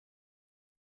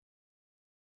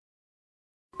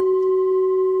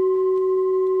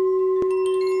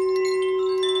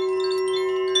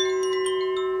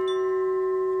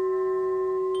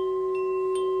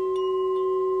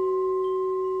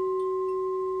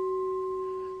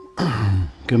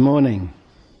Good morning.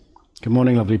 Good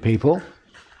morning, lovely people.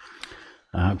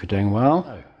 I hope you're doing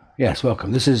well. Yes,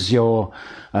 welcome. This is your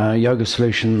Yoga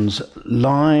Solutions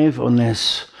live on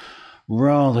this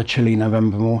rather chilly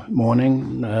November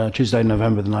morning, Tuesday,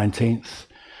 November the 19th,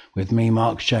 with me,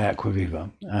 Marc J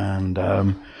Acquaviva. And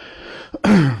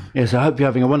yes, I hope you're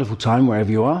having a wonderful time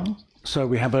wherever you are. So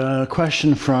we have a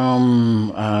question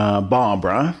from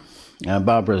Barbara.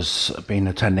 Barbara's been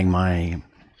attending my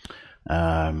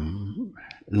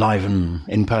live and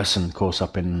in-person course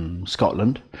up in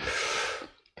Scotland,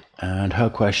 and her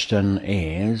question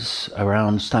is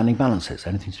around standing balances,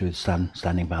 anything to do with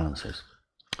standing balances.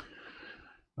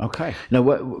 Okay, now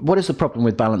what is the problem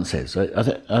with balances?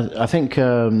 I think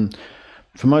for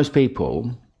most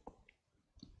people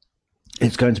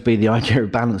it's going to be the idea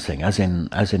of balancing, as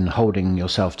in holding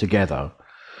yourself together,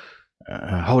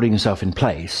 holding yourself in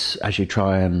place as you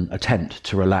try and attempt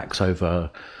to relax over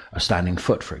a standing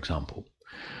foot, for example.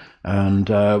 And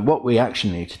what we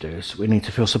actually need to do is we need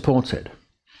to feel supported.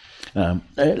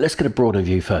 Let's get a broader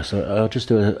view first. I'll just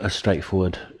do a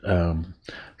straightforward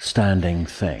standing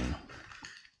thing.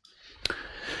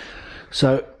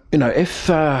 So, you know, if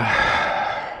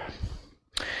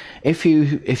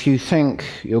you think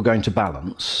you're going to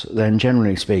balance, then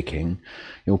generally speaking,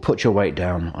 you'll put your weight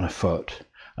down on a foot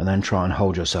and then try and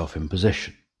hold yourself in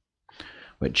position,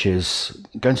 which is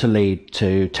going to lead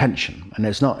to tension, and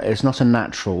it's not a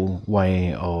natural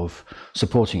way of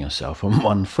supporting yourself on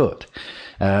one foot.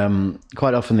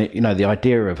 Quite often, the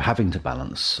idea of having to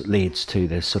balance leads to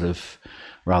this sort of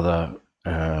rather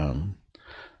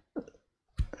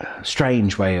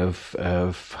strange way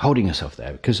of holding yourself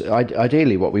there, because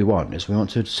ideally what we want is we want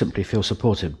to simply feel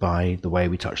supported by the way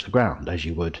we touch the ground, as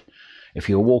you would if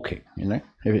you're walking.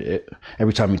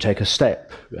 Every time you take a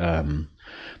step,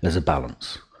 there's a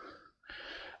balance.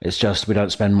 It's just we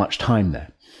don't spend much time there.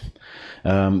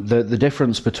 The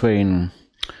difference between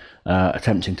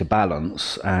attempting to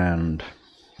balance and,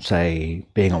 say,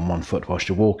 being on one foot whilst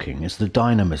you're walking is the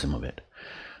dynamism of it.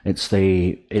 It's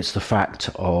the fact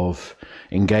of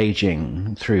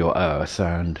engaging through your earth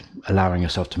and allowing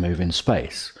yourself to move in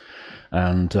space.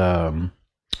 And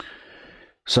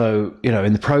so,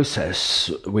 in the process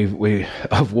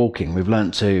of walking, we've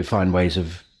learnt to find ways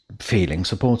of feeling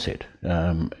supported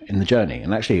in the journey.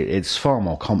 And actually, it's far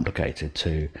more complicated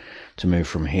to move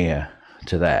from here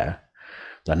to there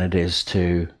than it is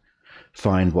to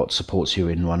find what supports you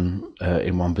in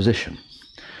one position.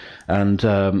 And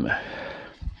the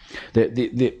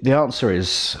answer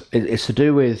is it's to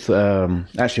do with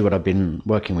actually what I've been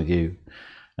working with you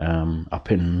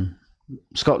up in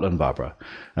Scotland, Barbara.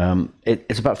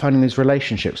 It's about finding these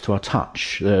relationships to our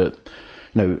touch.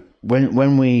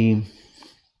 When we,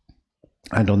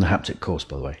 and on the haptic course,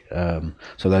 by the way.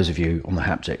 So those of you on the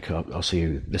haptic, I'll see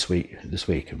you this week,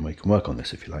 and we can work on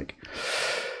this if you like.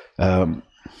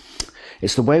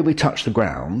 It's the way we touch the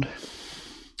ground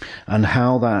and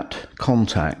how that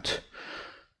contact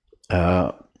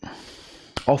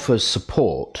offers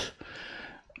support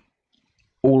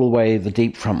all the way the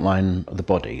deep front line of the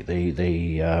body, the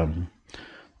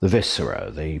viscera,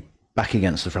 the back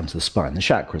against the front of the spine, the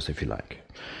chakras, if you like.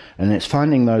 And it's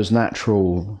finding those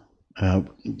natural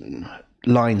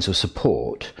lines of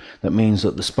support that means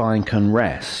that the spine can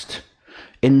rest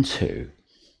into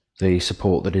the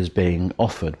support that is being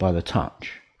offered by the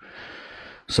touch.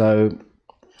 So,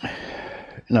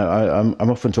 I'm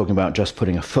often talking about just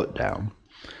putting a foot down,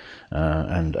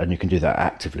 and you can do that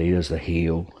actively as the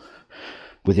heel,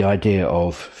 with the idea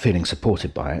of feeling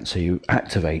supported by it. So you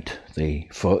activate the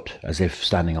foot as if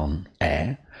standing on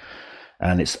air,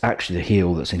 and it's actually the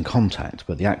heel that's in contact,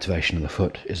 but the activation of the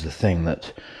foot is the thing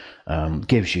that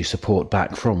gives you support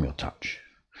back from your touch.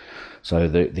 So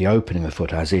the opening of the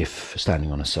foot as if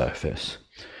standing on a surface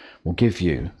will give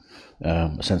you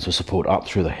a sense of support up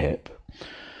through the hip.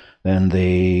 Then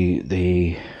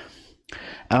the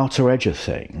outer edge of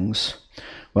things,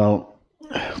 well,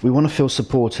 we want to feel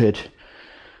supported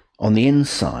on the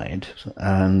inside,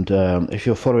 and if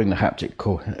you're following the haptic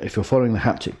course,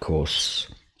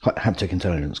 haptic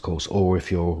intelligence course, or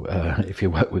if you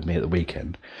work with me at the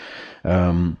weekend,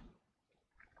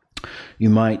 you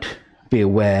might be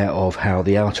aware of how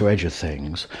the outer edge of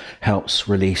things helps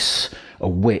release a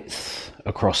width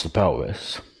across the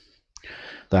pelvis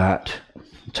that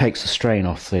takes the strain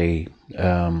off the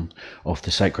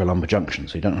sacrolumbar junction,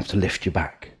 so you don't have to lift your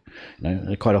back.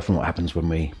 Quite often what happens when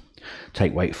we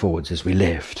take weight forwards is we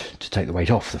lift to take the weight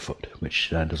off the foot,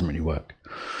 which doesn't really work.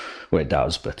 Well, it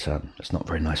does, but it's not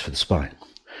very nice for the spine.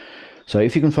 So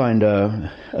if you can find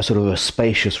a sort of a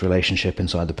spacious relationship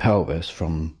inside the pelvis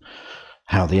from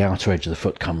how the outer edge of the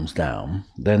foot comes down,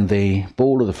 then the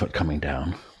ball of the foot coming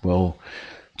down will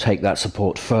take that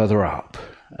support further up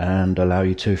and allow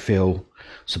you to feel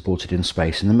supported in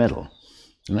space in the middle.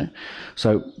 You know?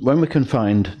 So when we can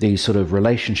find these sort of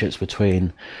relationships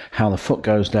between how the foot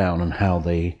goes down and how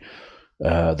the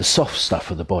soft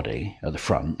stuff of the body at the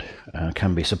front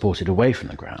can be supported away from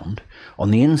the ground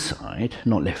on the inside,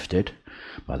 not lifted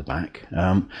by the back,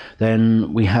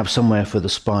 then we have somewhere for the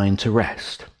spine to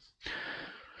rest.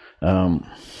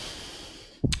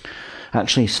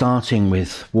 Actually, starting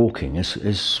with walking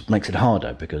makes it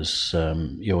harder, because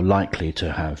you're likely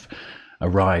to have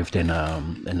arrived in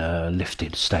a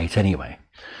lifted state anyway.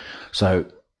 So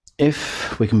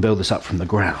if we can build this up from the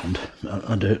ground,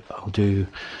 I'll do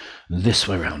this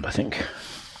way around, I think.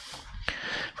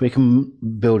 If we can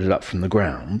build it up from the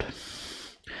ground,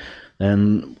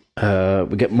 then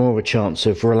we get more of a chance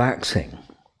of relaxing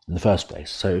in the first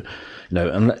place. So, you know,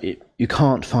 and you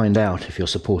can't find out if you're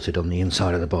supported on the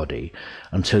inside of the body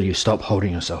until you stop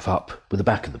holding yourself up with the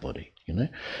back of the body. You know,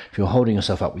 if you're holding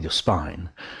yourself up with your spine,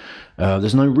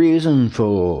 there's no reason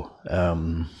for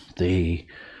the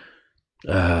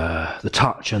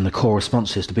touch and the core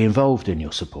responses to be involved in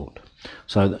your support.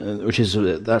 So,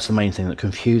 that's the main thing that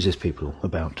confuses people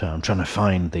about trying to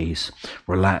find these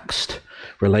relaxed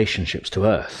relationships to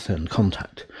earth and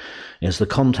contact. Is the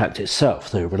contact itself,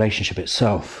 the relationship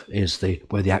itself, is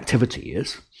where the activity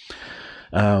is,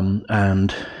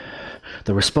 and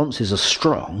the responses are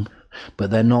strong, but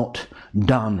they're not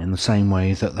done in the same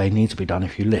way that they need to be done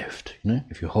if you lift, you know,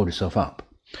 if you hold yourself up.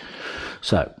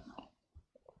 So,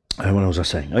 what was I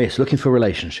saying? Oh yes, looking for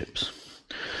relationships.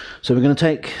 So we're going to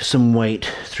take some weight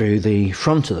through the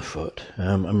front of the foot.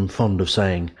 I'm fond of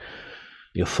saying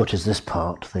your foot is this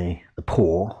part, the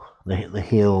paw. The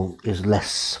heel is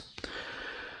less.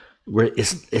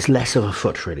 It's less of a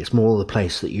foot, really. It's more the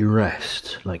place that you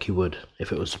rest, like you would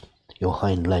if it was your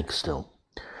hind leg still.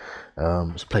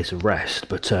 It's a place of rest,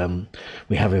 but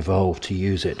we have evolved to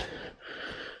use it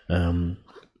in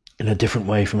a different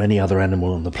way from any other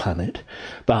animal on the planet.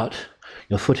 But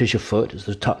your foot is your foot, it's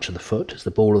the touch of the foot, it's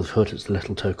the ball of the foot, it's the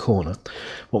little toe corner.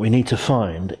 What we need to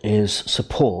find is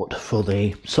support for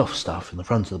the soft stuff in the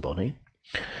front of the body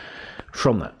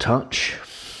from that touch.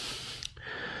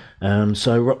 And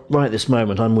so right this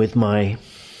moment I'm with the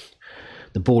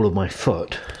ball of my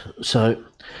foot. So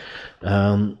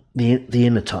the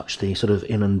inner touch, the sort of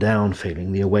in and down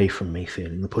feeling, the away from me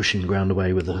feeling, the pushing the ground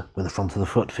away with the front of the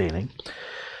foot feeling,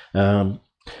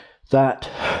 that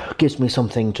gives me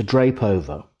something to drape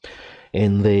over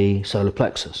in the solar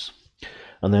plexus.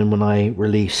 And then when I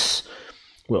release,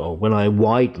 well, when I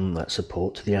widen that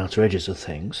support to the outer edges of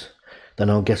things, then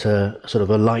I'll get a sort of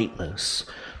a lightness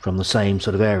from the same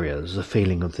sort of area. There's a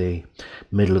feeling of the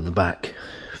middle of the back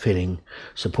feeling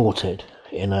supported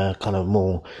in a kind of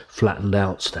more flattened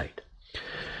out state.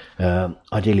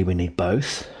 Ideally we need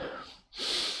both.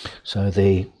 So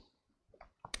the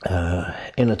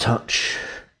inner touch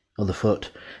of the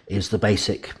foot is the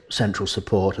basic central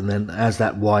support, and then as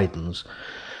that widens,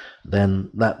 then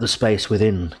the space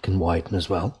within can widen as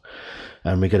well,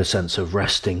 and we get a sense of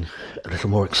resting a little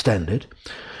more extended.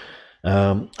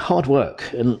 Hard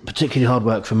work, and particularly hard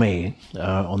work for me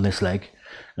on this leg.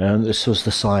 This was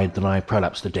the side that I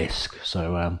prolapsed the disc,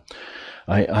 so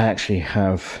I actually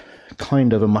have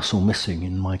kind of a muscle missing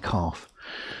in my calf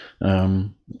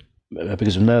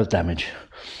because of nerve damage.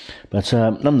 But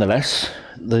nonetheless,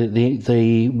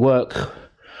 the work,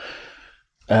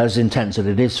 as intense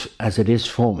as it is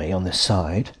for me on this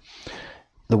side,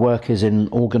 the work is in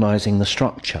organising the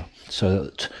structure so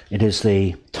that it is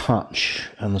the touch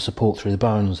and the support through the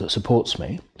bones that supports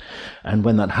me. And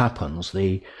when that happens,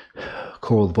 the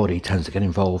core of the body tends to get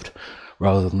involved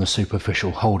rather than the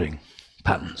superficial holding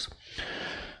patterns.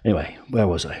 Anyway, where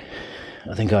was I?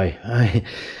 I think I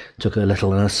took a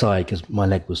little an aside because my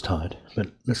leg was tired, but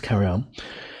let's carry on.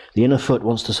 The inner foot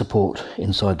wants to support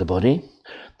inside the body.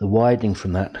 The widening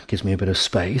from that gives me a bit of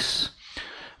space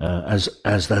as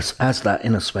that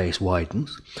inner space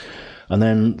widens, and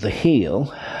then the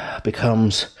heel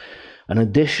becomes an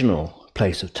additional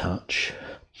place of touch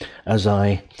as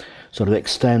I sort of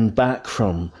extend back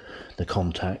from the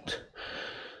contact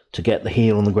to get the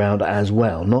heel on the ground as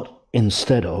well, not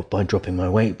instead of by dropping my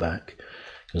weight back,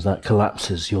 because that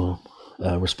collapses your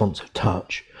responsive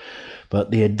touch.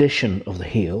 But the addition of the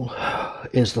heel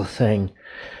is the thing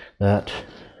that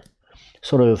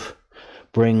sort of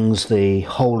brings the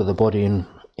whole of the body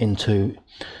into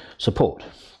support,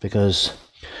 because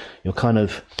you're kind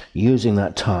of using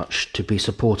that touch to be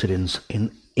supported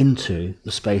into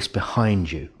the space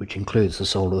behind you, which includes the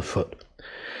sole of the foot.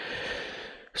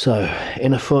 So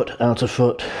inner foot, outer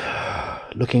foot,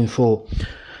 looking for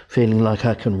feeling like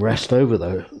I can rest over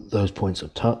those points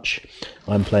of touch.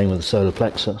 I'm playing with the solar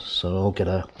plexus, so I'll get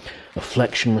a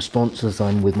flexion response as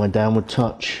I'm with my downward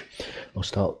touch. I'll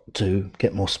start to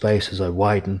get more space as I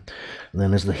widen, and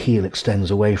then as the heel extends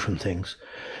away from things,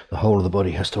 the whole of the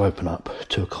body has to open up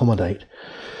to accommodate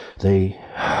the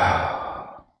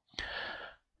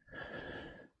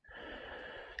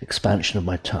expansion of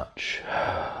my touch.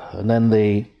 And then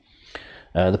the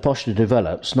posture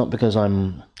develops, not because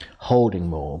I'm holding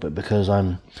more, but because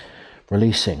I'm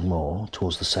releasing more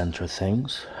towards the center of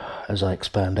things as I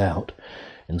expand out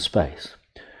in space.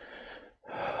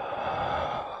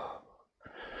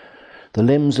 The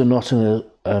limbs are not an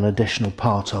additional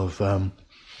part of,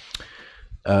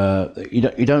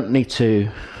 you don't need to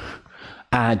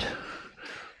add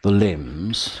the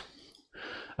limbs,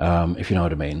 if you know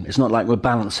what I mean. It's not like we're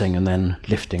balancing and then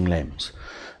lifting limbs.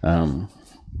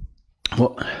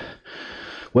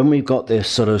 When we've got this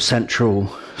sort of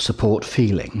central support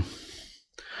feeling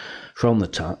from the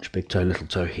touch, big toe, little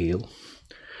toe, heel,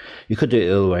 you could do it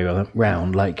the other way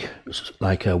around, like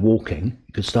walking.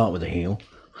 You could start with the heel,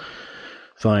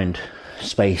 find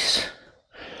space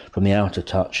from the outer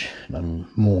touch. I'm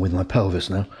more with my pelvis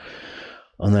now,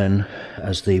 and then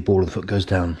as the ball of the foot goes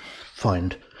down,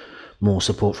 find more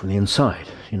support from the inside.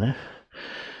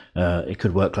 It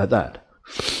could work like that.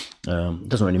 It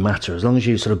doesn't really matter, as long as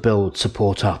you sort of build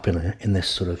support up in this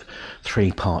sort of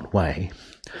three-part way,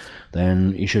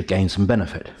 then you should gain some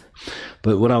benefit.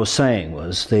 But what I was saying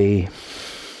was the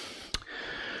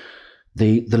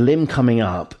limb coming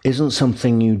up isn't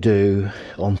something you do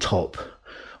on top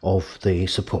of the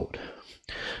support.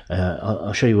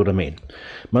 I'll show you what I mean.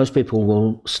 Most people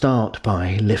will start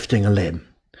by lifting a limb,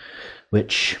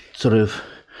 which sort of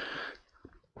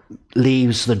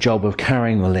leaves the job of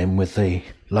carrying the limb with the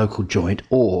local joint,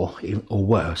 or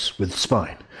worse, with the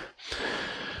spine.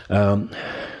 The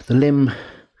limb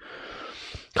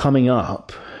coming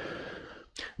up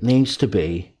needs to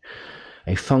be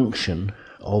a function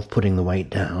of putting the weight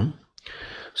down.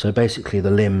 So basically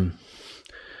the limb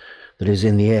that is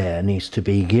in the air needs to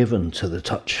be given to the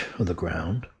touch of the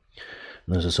ground.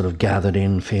 And there's a sort of gathered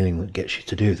in feeling that gets you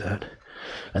to do that.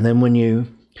 And then when you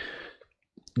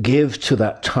give to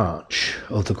that touch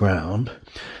of the ground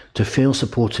to feel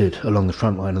supported along the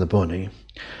front line of the body,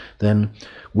 then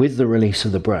with the release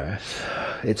of the breath,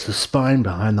 it's the spine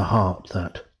behind the heart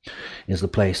that is the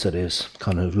place that is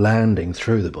kind of landing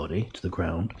through the body to the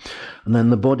ground. And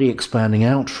then the body expanding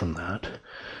out from that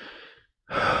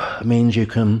means you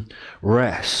can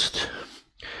rest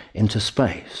into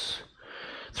space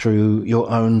through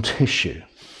your own tissue.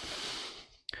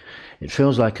 It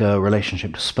feels like a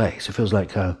relationship to space. It feels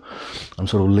like I'm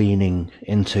sort of leaning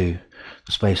into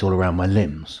the space all around my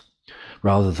limbs,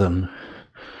 rather than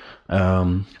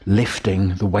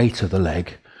lifting the weight of the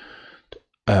leg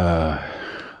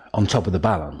on top of the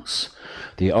balance.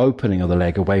 The opening of the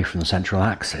leg away from the central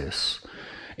axis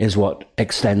is what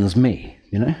extends me,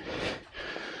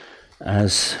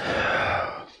 as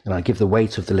I give the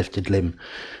weight of the lifted limb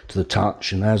to the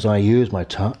touch, and as I use my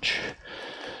touch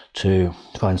to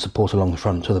find support along the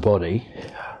front of the body,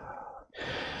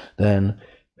 then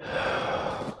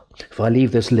if I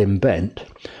leave this limb bent,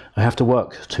 I have to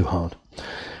work too hard.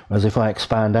 Whereas if I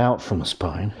expand out from the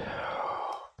spine,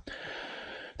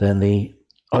 then the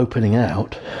opening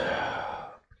out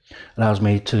allows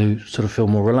me to sort of feel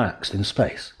more relaxed in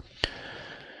space.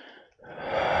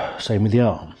 Same with the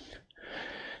arm.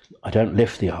 I don't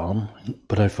lift the arm,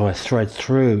 but if I thread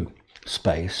through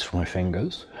space from my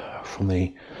fingers, from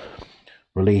the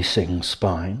releasing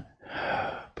spine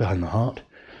behind the heart,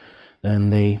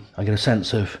 then I get a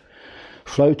sense of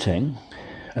floating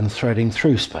and threading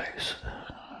through space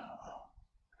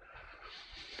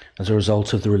as a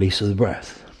result of the release of the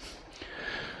breath.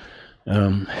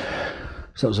 So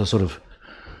that was a sort of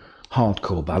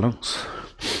hardcore balance.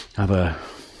 Have a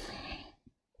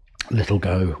little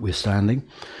go with standing.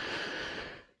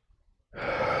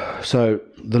 So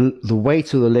the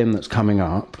weight of the limb that's coming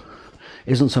up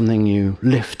isn't something you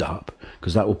lift up,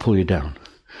 because that will pull you down.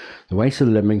 The weight of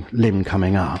the limb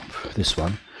coming up, this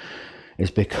one,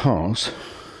 is because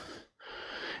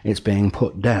it's being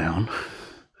put down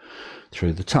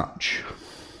through the touch.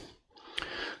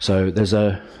 So there's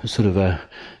a sort of a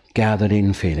gathered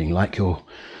in feeling, like you're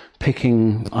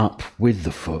picking up with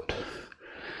the foot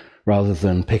rather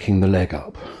than picking the leg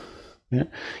up. Yeah?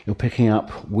 You're picking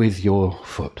up with your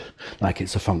foot, like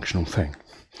it's a functional thing.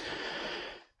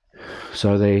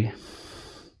 So the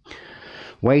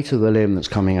weight of the limb that's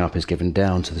coming up is given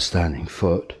down to the standing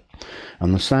foot,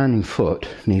 and the standing foot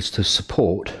needs to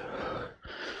support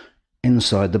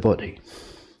inside the body.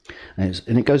 And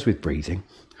it goes with breathing.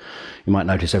 You might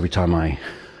notice every time I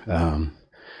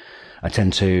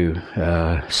tend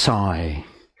to sigh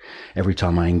every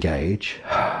time I engage,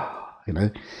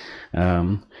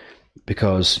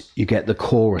 because you get the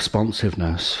core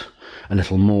responsiveness a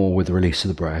little more with the release of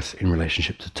the breath in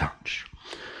relationship to touch.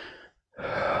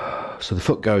 So the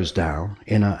foot goes down,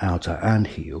 inner, outer, and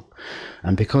heel,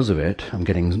 and because of it, I'm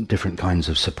getting different kinds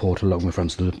of support along the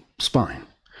front of the spine.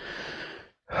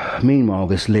 Meanwhile,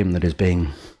 this limb that is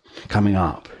coming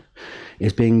up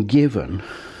is being given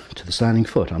to the standing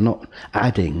foot. I'm not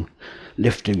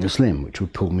lifting this limb, which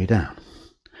would pull me down.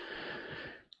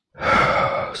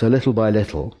 So little by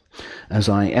little, as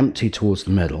I empty towards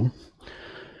the middle,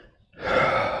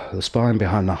 the spine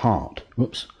behind the heart,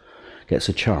 gets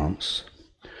a chance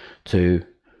to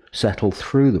settle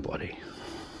through the body,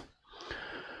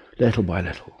 little by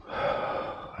little.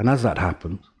 And as that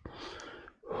happens,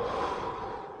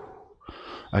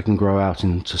 I can grow out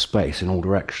into space in all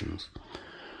directions.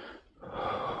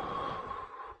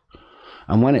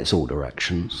 And when it's all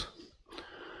directions,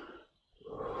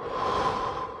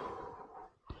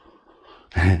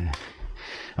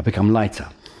 I become lighter.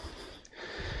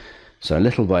 So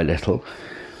little by little,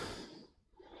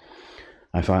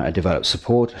 I find I develop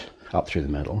support up through the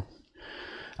middle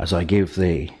as I give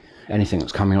anything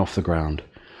that's coming off the ground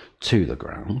to the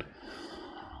ground.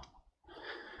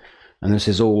 And this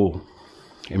is all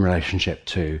in relationship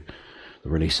to the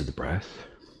release of the breath.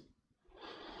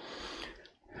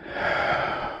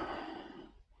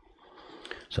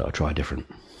 So I'll try a different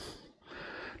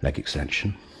leg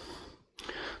extension.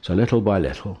 So little by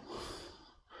little,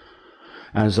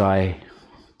 as I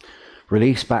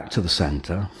release back to the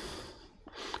center,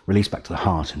 release back to the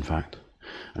heart, in fact,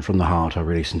 and from the heart I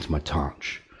release into my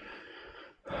touch,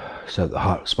 so that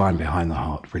the spine behind the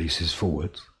heart releases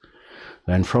forwards.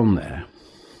 Then from there,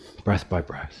 breath by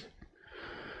breath,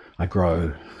 I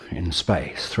grow in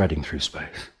space, threading through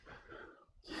space.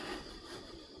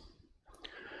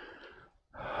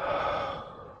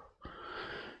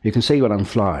 You can see when I'm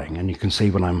flying, and you can see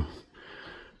when I'm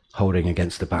holding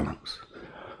against the balance.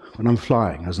 When I'm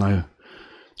flying, there's no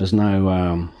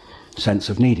sense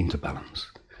of needing to balance.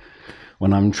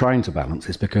 When I'm trying to balance,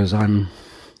 it's because I'm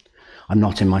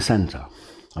not in my center.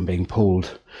 I'm being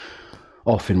pulled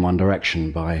off in one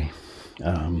direction by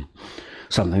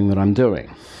something that I'm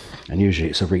doing, and usually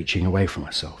it's a reaching away from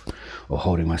myself or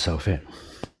holding myself in.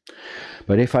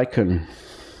 But if I can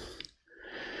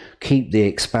keep the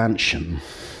expansion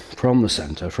from the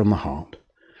center, from the heart,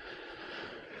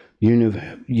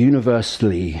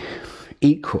 universally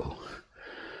equal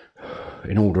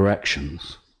in all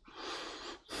directions,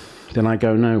 then I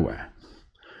go nowhere.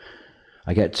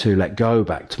 I get to let go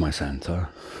back to my center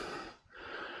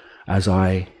as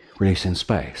I release in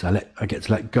space. I get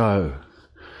to let go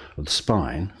of the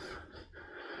spine,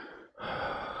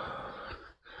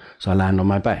 so I land on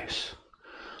my base,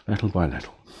 little by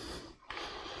little.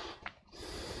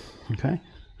 Okay?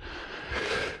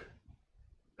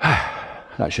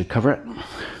 That should cover it.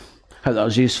 Hope that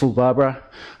was useful, Barbara,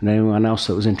 and anyone else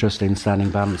that was interested in standing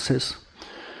balances.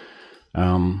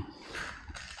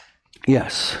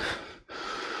 Yes.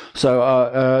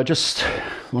 So just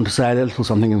want to say a little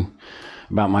something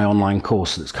about my online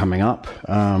course that's coming up.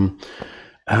 I'm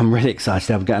really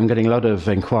excited. I'm getting a lot of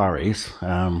inquiries.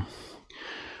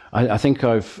 I think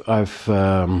I've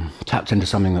tapped into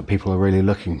something that people are really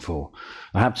looking for.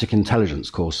 The haptic intelligence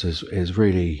course is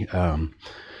really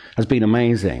has been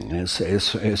amazing.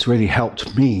 It's really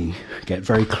helped me get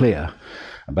very clear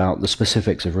about the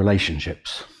specifics of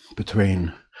relationships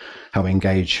between how we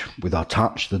engage with our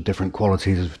touch, the different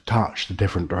qualities of touch, the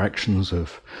different directions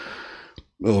of,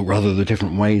 or rather the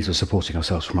different ways of supporting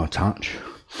ourselves from our touch,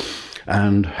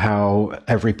 and how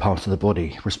every part of the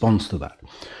body responds to that.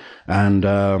 And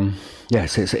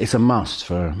yes, it's a must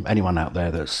for anyone out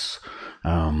there that's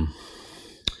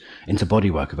into body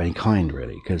work of any kind,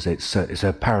 really, because it's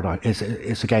a paradigm.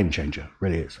 It's a game changer,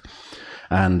 really is.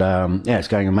 And yeah, it's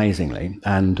going amazingly.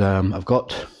 And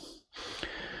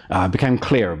I became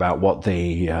clear about what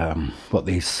these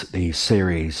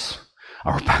series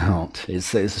are about.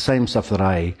 It's the same stuff that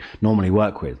I normally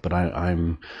work with, but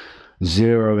I'm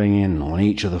zeroing in on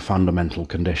each of the fundamental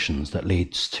conditions that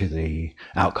leads to the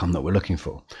outcome that we're looking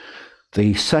for.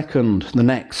 The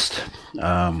next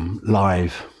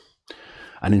live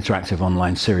and interactive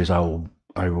online series I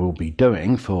will be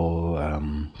doing for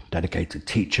dedicated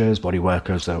teachers, body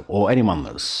workers, or anyone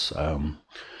that's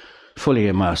fully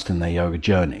immersed in their yoga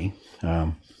journey,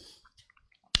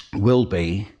 will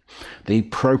be the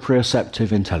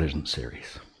proprioceptive intelligence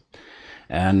series.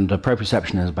 And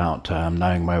proprioception is about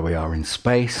knowing where we are in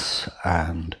space,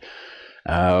 and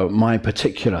my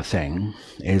particular thing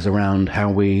is around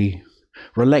how we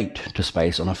relate to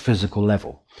space on a physical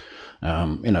level.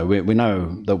 We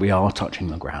know that we are touching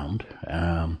the ground,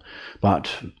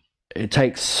 but it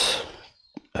takes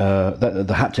the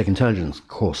haptic intelligence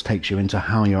course takes you into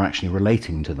how you're actually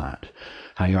relating to that,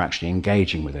 how you're actually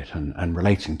engaging with it and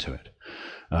relating to it.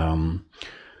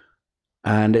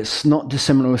 And it's not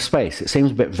dissimilar with space. It seems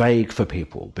a bit vague for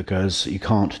people because you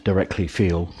can't directly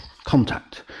feel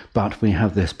contact, but we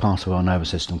have this part of our nervous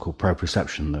system called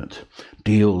proprioception that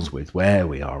deals with where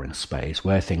we are in space,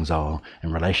 where things are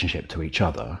in relationship to each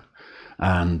other,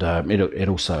 and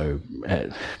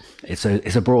it's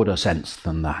a broader sense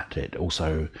than that. It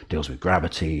also deals with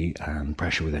gravity and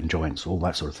pressure within joints, all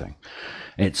that sort of thing.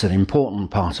 It's an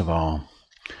important part of our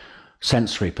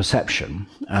sensory perception,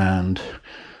 and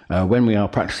when we are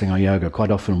practicing our yoga,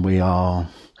 quite often we are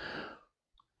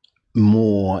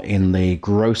more in the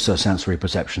grosser sensory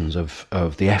perceptions of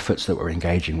the efforts that we're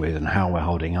engaging with and how we're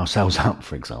holding ourselves up,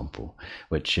 for example,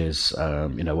 which is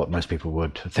what most people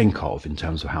would think of in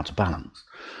terms of how to balance.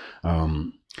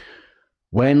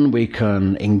 When we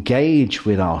can engage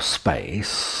with our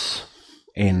space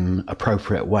in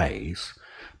appropriate ways,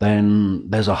 then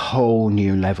there's a whole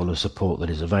new level of support that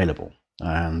is available.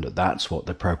 And that's what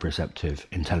the proprioceptive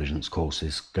intelligence course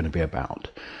is going to be about.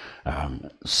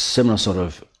 Similar sort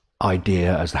of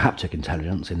idea as the haptic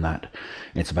intelligence, in that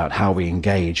it's about how we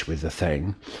engage with the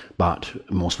thing, but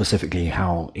more specifically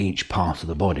how each part of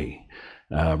the body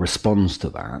responds to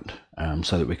that,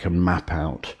 so that we can map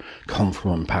out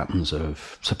confluent patterns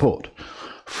of support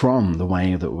from the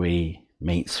way that we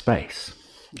meet space.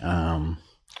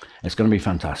 It's going to be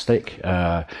fantastic.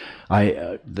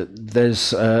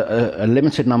 There's a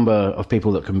limited number of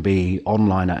people that can be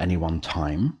online at any one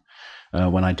time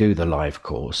when I do the live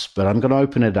course, but I'm going to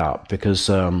open it up because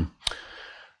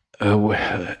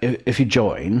if you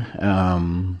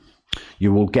join,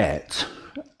 you will get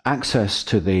access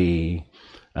to the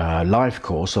live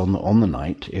course on the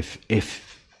night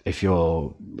if you're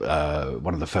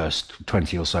one of the first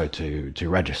 20 or so to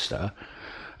register.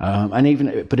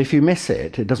 But if you miss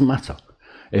it, it doesn't matter.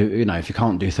 If you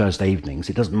can't do Thursday evenings,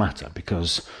 it doesn't matter,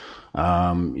 because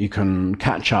you can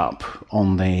catch up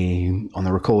on the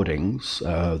recordings.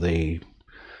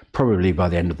 Probably by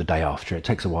the end of the day after. It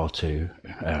takes a while to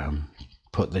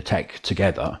put the tech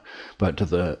together, but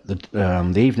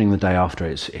the evening the day after,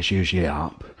 it's usually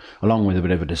up, along with a bit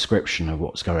of a description of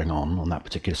what's going on that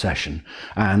particular session.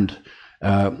 And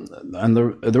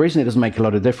the reason it doesn't make a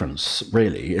lot of difference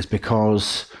really is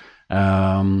because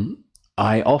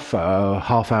I offer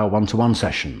half-hour one-to-one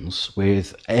sessions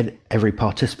with every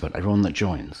participant, everyone that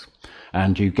joins,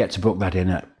 and you get to book that in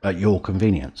at your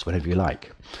convenience whenever you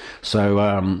like. So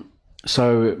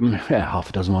half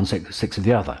a dozen one, six of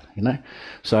the other,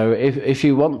 So if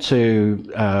you want to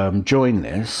join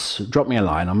this, drop me a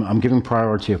line. I'm giving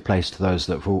priority of place to those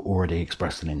that have already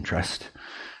expressed an interest,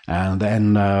 and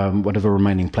then whatever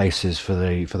remaining places for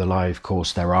the live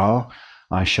course there are,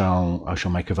 I shall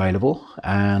make available.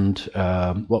 And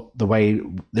the way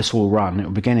this will run, it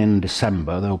will begin in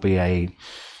December. There'll be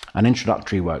an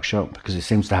introductory workshop, because it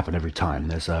seems to happen every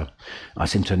time. I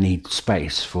seem to need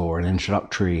space for an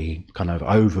introductory kind of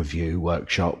overview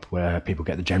workshop where people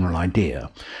get the general idea,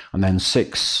 and then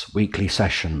 6 weekly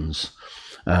sessions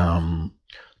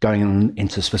going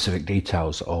into specific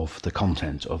details of the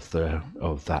content of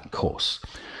that course.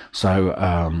 So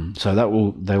there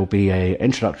will be a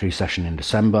introductory session in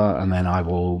December, and then I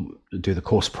will do the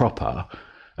course proper.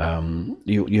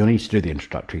 You'll need to do the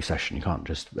introductory session. You can't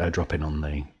just drop in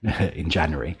in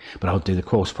January, but I'll do the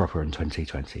course proper in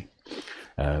 2020,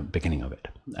 beginning of it.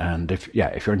 And if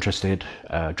you're interested,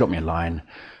 drop me a line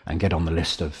and get on the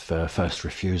list of first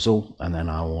refusal, and then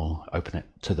I will open it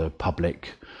to the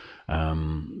public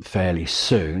fairly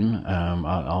soon.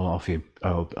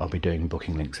 I'll be doing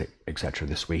booking links, etc.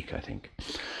 this week, I think.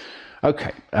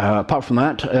 Okay, apart from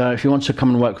that, if you want to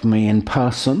come and work with me in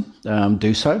person,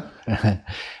 do so.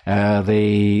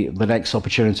 The next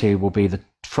opportunity will be the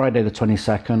Friday the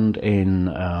 22nd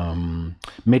in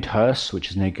Midhurst,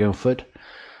 which is near Guildford.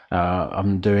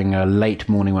 I'm doing a late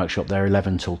morning workshop there,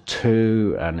 11 till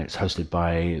 2, and it's hosted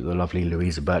by the lovely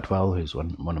Louisa Birtwell, who's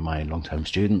one of my long-term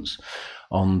students.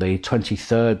 On the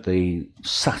 23rd, the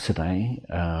Saturday,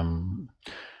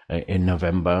 in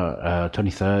November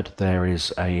 23rd, there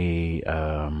is a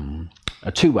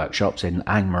 2 workshops in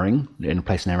Angmering, in a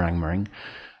place near Angmering.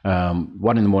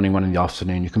 One in the morning, one in the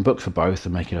afternoon. You can book for both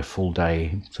and make it a full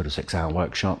day, sort of 6-hour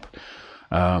workshop.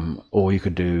 Or you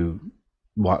could do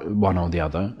one or the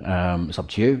other. It's up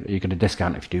to you. You get a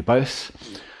discount if you do both.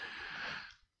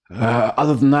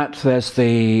 Other than that, there's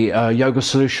the Yoga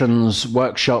Solutions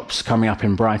workshops coming up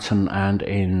in Brighton and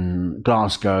in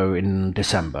Glasgow in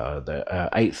December. The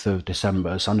 8th of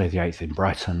December, Sunday the 8th in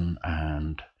Brighton,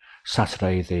 and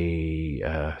Saturday the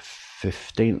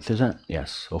 15th, is it?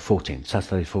 Yes, or 14th.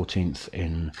 Saturday 14th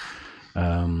in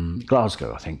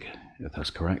Glasgow, I think, if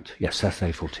that's correct. Yes,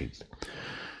 Saturday 14th.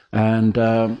 And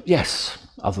yes,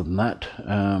 other than that,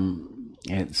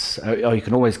 it's you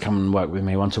can always come and work with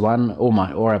me one-to-one,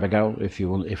 or Abigail, if you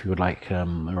would like a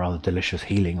rather delicious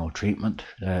healing or treatment.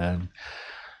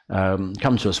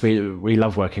 Come to us. We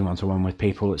love working one-to-one with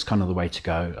people. It's kind of the way to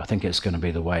go. I think it's going to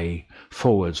be the way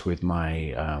forwards with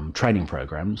my training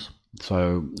programs.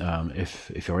 So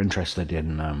if you're interested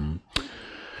in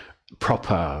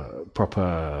proper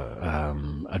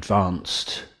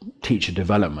advanced teacher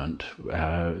development,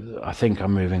 I think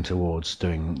I'm moving towards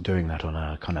doing that on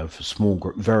a kind of small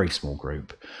group, very small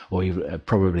group, or even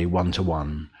probably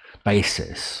one-to-one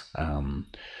basis.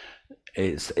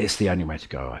 It's the only way to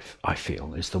go. I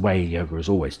feel it's the way yoga is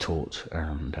always taught,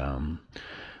 and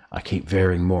I keep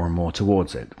veering more and more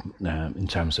towards it in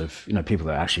terms of people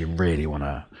that actually really want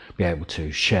to be able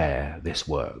to share this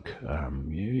work.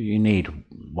 You need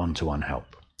one-to-one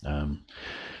help.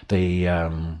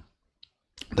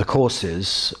 The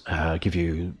courses give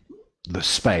you the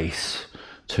space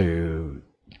to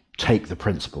take the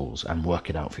principles and work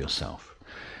it out for yourself,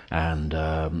 and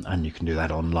you can do that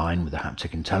online with the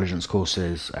haptic intelligence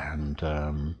courses, and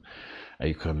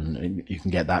you can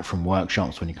get that from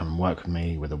workshops when you come and work with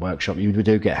me with a workshop. You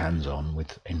do get hands-on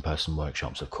with in-person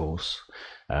workshops, of course,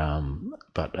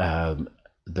 but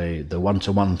the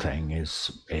one-to-one thing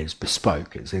is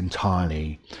bespoke. It's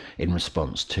entirely in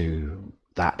response to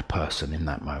that person in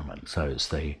that moment. So it's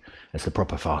the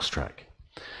proper fast track.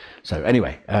 So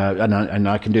anyway, and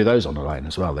I can do those online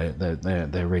as well.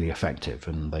 They're really effective,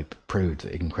 and they proved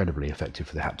incredibly effective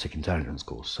for the haptic intelligence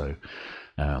course. So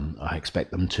I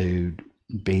expect them to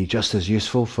be just as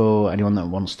useful for anyone that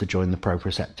wants to join the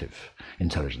proprioceptive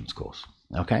intelligence course.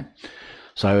 Okay,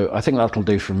 so I think that'll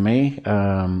do from me.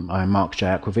 I'm Marc J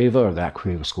Acquaviva of the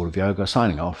Acquaviva School of Yoga,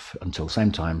 signing off until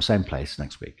same time, same place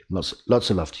next week. Lots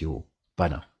of love to you all. Bye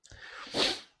now.